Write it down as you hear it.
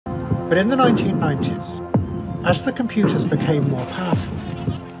But in the 1990s, as the computers became more powerful,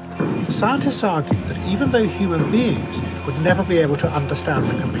 scientists argued that even though human beings would never be able to understand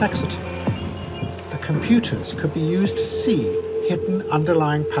the complexity, the computers could be used to see hidden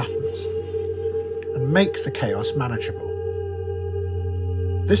underlying patterns and make the chaos manageable.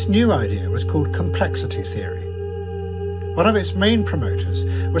 This new idea was called complexity theory. One of its main promoters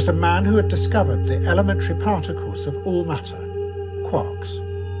was the man who had discovered the elementary particles of all matter, quarks.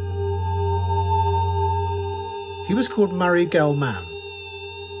 He was called Gell Mann,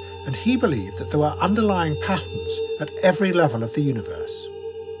 and he believed that there were underlying patterns at every level of the universe,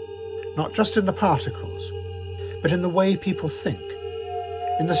 not just in the particles, but in the way people think,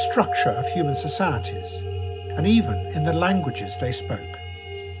 in the structure of human societies, and even in the languages they spoke.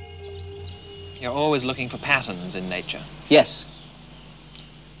 You're always looking for patterns in nature. Yes.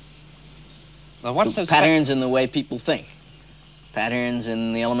 Well, what's so patterns in the way people think, patterns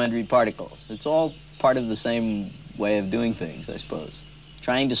in the elementary particles. It's all part of the same way of doing things, I suppose.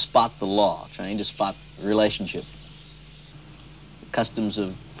 Trying to spot the law, trying to spot the relationship, the customs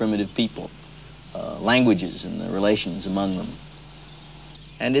of primitive people, languages and the relations among them.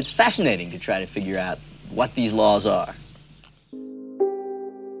 And it's fascinating to try to figure out what these laws are.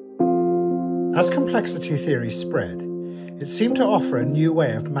 As complexity theory spread, it seemed to offer a new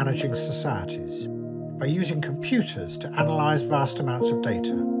way of managing societies by using computers to analyse vast amounts of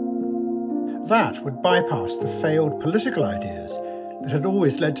data. That would bypass the failed political ideas that had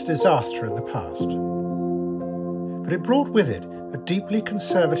always led to disaster in the past. But it brought with it a deeply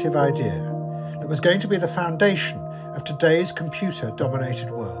conservative idea that was going to be the foundation of today's computer-dominated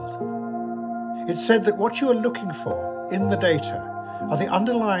world. It said that what you are looking for in the data are the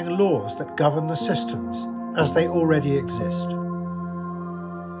underlying laws that govern the systems as they already exist.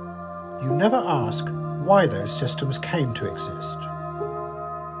 You never ask why those systems came to exist,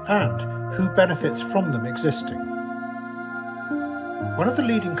 and who benefits from them existing. One of the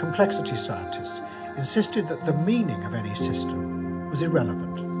leading complexity scientists insisted that the meaning of any system was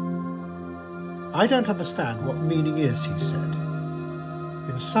irrelevant. I don't understand what meaning is, he said.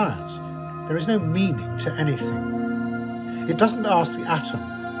 In science, there is no meaning to anything. It doesn't ask the atom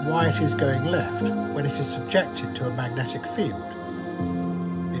why it is going left when it is subjected to a magnetic field.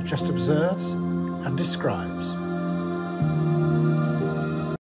 It just observes and describes.